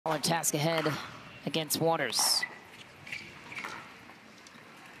Task ahead against Waters.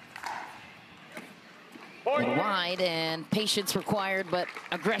 Wide, and patience required, but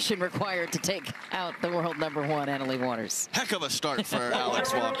aggression required to take out the world #1, Leigh Waters. Heck of a start for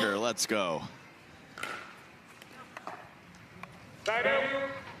Alex Walker. Let's go.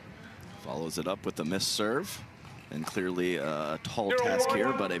 Follows it up with the missed serve. And clearly a tall task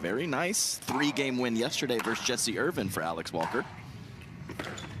here, but a very nice 3-game win yesterday versus Jesse Irvin for Alex Walker.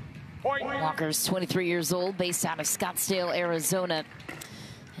 Walker's 23 years old, based out of Scottsdale, Arizona.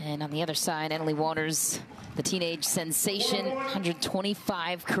 And on the other side, Leigh Waters, the teenage sensation,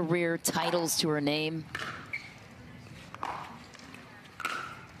 125 career titles to her name.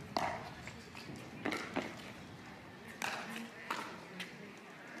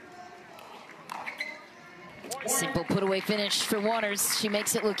 Simple put-away finish for Waters. She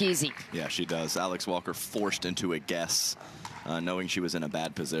makes it look easy. Yeah, she does. Alex Walker forced into a guess, knowing she was in a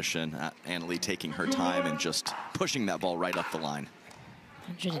bad position. Leigh taking her time and just pushing that ball right up the line.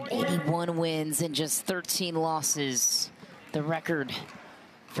 181 wins and just 13 losses. The record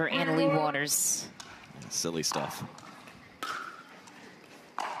for Leigh Waters. Silly stuff.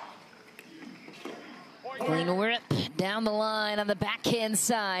 Clean whip down the line on the backhand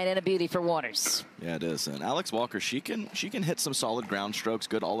side, and a beauty for Waters. Yeah, it is. And Alex Walker, she can hit some solid ground strokes.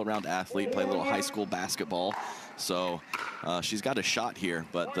 Good all-around athlete. Play a little high school basketball. So she's got a shot here.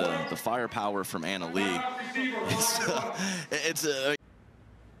 But the firepower from Leigh, it's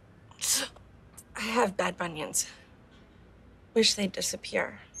I have bad bunions. Wish they'd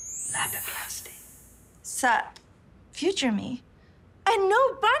disappear. Lapiplasty. Sup, future me. And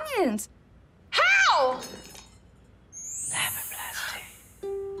no bunions. How? Lapiplasty.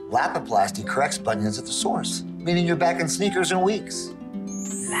 Lapiplasty corrects bunions at the source, meaning you're back in sneakers in weeks.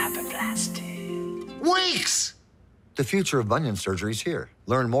 Lapiplasty. Weeks! The future of bunion surgery is here.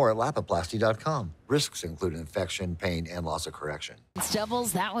 Learn more at lapiplasty.com. Risks include infection, pain, and loss of correction.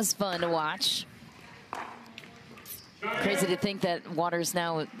 Doubles, that was fun to watch. Crazy to think that Waters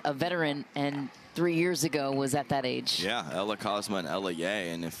now a veteran and 3 years ago was at that age. Yeah, Ella Cosma and Ella Ye,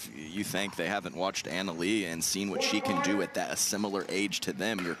 and if you think they haven't watched Leigh and seen what she can do at a similar age to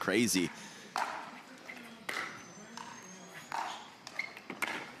them, you're crazy.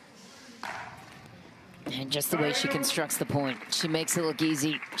 And just the way she constructs the point, she makes it look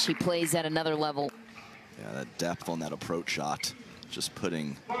easy. She plays at another level. Yeah, that depth on that approach shot, just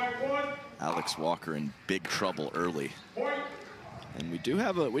putting Alex Walker in big trouble early. And we do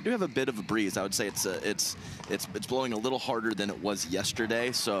have a bit of a breeze. I would say it's blowing a little harder than it was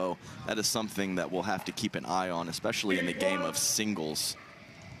yesterday. So that is something that we'll have to keep an eye on, especially in the game of singles.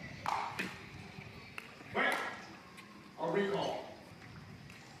 I'll recall.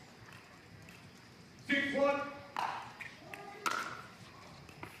 6-1.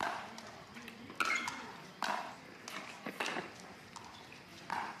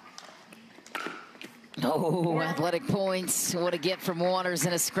 Oh, athletic points. What a get from Waters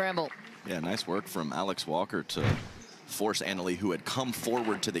in a scramble. Yeah, nice work from Alex Walker to force Leigh, who had come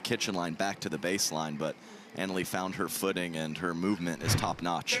forward to the kitchen line, back to the baseline. But Leigh found her footing, and her movement is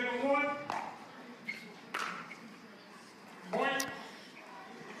top-notch.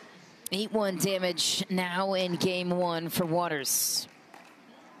 8-1 damage now in game 1 for Waters.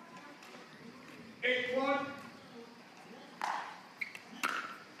 8-1.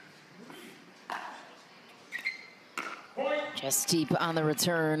 Just deep on the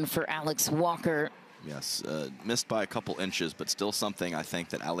return for Alex Walker. Yes, missed by a couple inches, but still something I think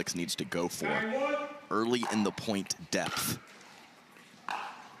that Alex needs to go for. Early in the point depth.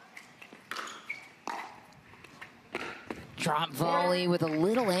 Drop volley with a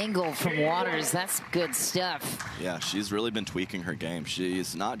little angle from Waters. That's good stuff. Yeah, she's really been tweaking her game.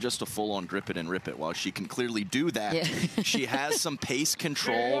 She's not just a full-on grip it and rip it. While she can clearly do that, yeah. She has some pace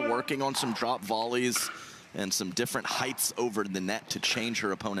control, working on some drop volleys and some different heights over the net to change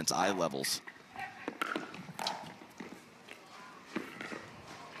her opponent's eye levels.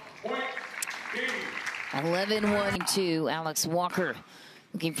 Point. 11-1-2. Alex Walker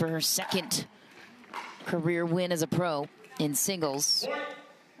looking for her second career win as a pro in singles.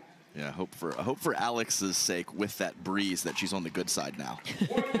 Yeah, I hope for Alex's sake with that breeze that she's on the good side now.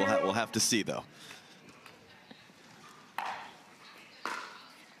 We'll have to see though.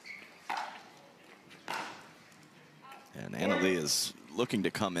 And Leigh is looking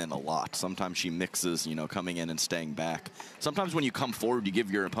to come in a lot. Sometimes she mixes, coming in and staying back. Sometimes when you come forward, you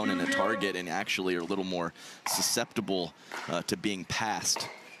give your opponent a target and actually are a little more susceptible to being passed.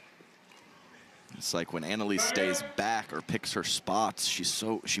 It's like when Leigh stays back or picks her spots,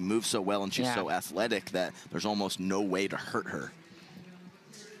 she moves so well and she's so athletic that there's almost no way to hurt her.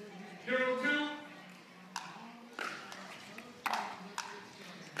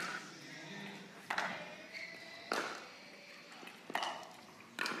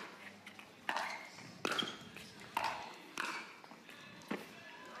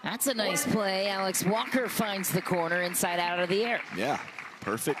 That's a nice play. Alex Walker finds the corner inside out of the air. Yeah,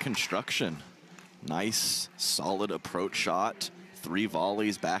 perfect construction. Nice, solid approach shot. 3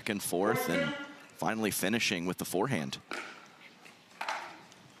 volleys back and forth, and finally finishing with the forehand.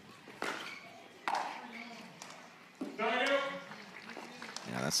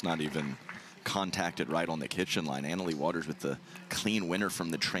 Yeah, that's not even contacted right on the kitchen line. Annalie Waters with the clean winner from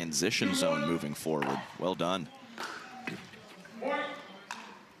the transition zone moving forward. Well done.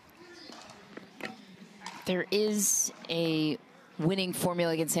 There is a winning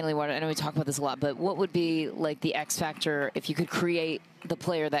formula against Annalie Waters. I know we talk about this a lot, but what would be like the X factor if you could create the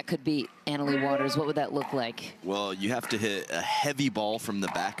player that could beat Annalie Waters? What would that look like? Well, you have to hit a heavy ball from the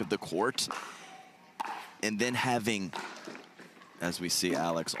back of the court, and then having, as we see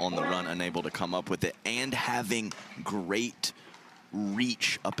Alex on the run, unable to come up with it, and having great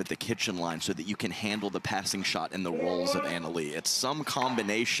reach up at the kitchen line so that you can handle the passing shot and the rolls of Annalie. It's some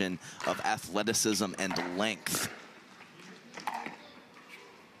combination of athleticism and length.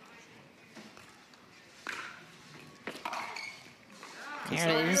 There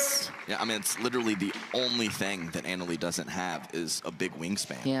it is. Yeah, I mean, it's literally the only thing that Annalie doesn't have is a big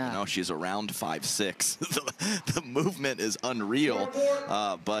wingspan. Yeah. You know, she's around 5'6". The movement is unreal,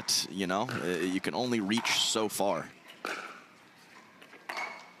 but, you know, you can only reach so far.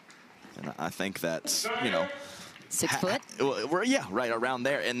 And I think that's, you know, 6 foot? Yeah, right around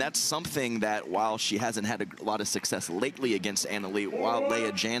there. And that's something that while she hasn't had a lot of success lately against Annalie, while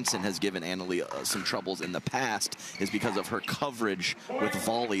Leigh Jansen has given Annalie some troubles in the past, is because of her coverage with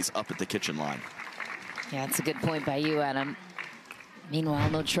volleys up at the kitchen line. Yeah, that's a good point by you, Adam.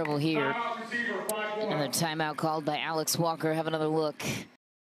 Meanwhile, no trouble here. Another timeout called by Alex Walker. Have another look.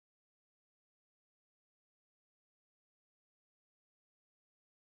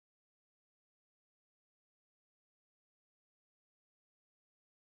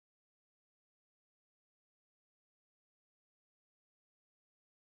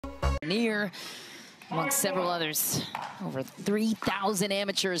 Near, amongst several others. Over 3,000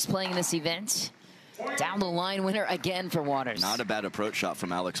 amateurs playing this event. Down the line winner again for Waters. Not a bad approach shot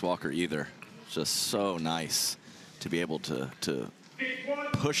from Alex Walker either. Just so nice to be able to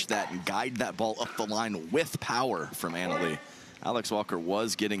push that and guide that ball up the line with power from Annalie. Alex Walker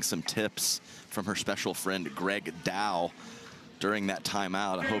was getting some tips from her special friend Greg Dow during that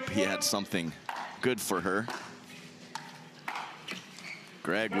timeout. I hope he had something good for her.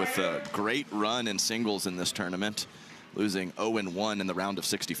 Greg with a great run in singles in this tournament, losing 0-1 in the round of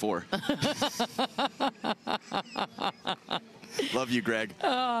 64. Love you, Greg.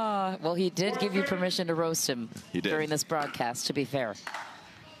 Well, he did give you permission to roast him during this broadcast, to be fair.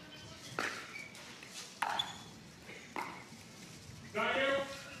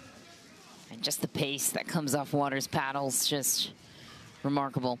 And just the pace that comes off Waters' paddles, just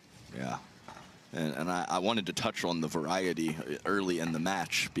remarkable. Yeah. And I wanted to touch on the variety early in the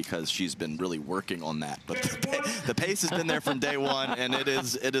match because she's been really working on that. But the pace has been there from day one, and it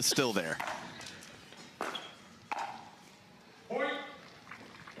is still there.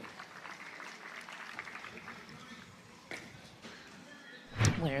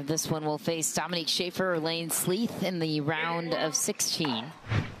 Winner of this one will face Dominique Schaefer or Lane Sleeth in the round of 16.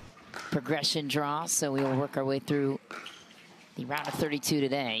 Progression draw, so we will work our way through the round of 32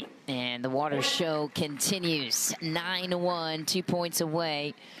 today. And the Waters show continues. 9-1, 2 points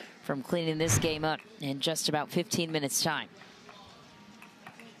away from cleaning this game up in just about 15 minutes time.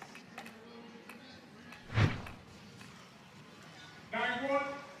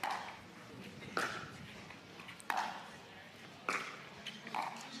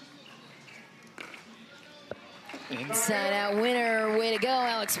 Inside out winner, way to go,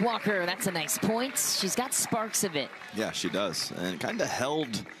 Alex Walker. That's a nice point. She's got sparks of it. Yeah, she does. And kind of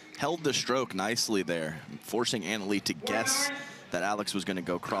held the stroke nicely there, forcing Annalie to guess that Alex was going to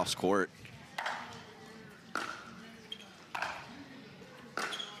go cross court.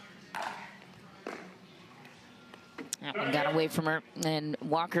 That one got away from her, and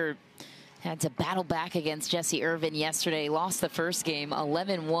Walker had to battle back against Jessie Irvin yesterday. Lost the first game,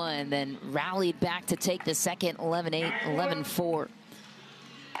 11-1, then rallied back to take the second, 11-8, 11-4.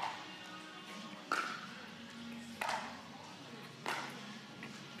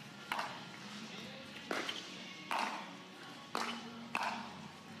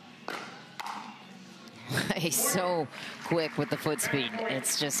 He's so quick with the foot speed.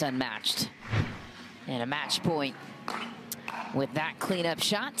 It's just unmatched. And a match point with that cleanup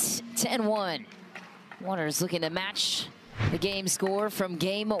shot, 10-1. Waters looking to match the game score from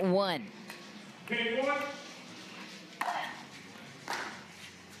game one. Game one.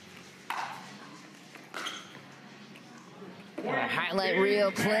 A highlight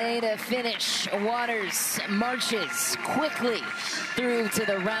reel play to finish. Waters marches quickly through to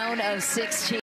the round of 16.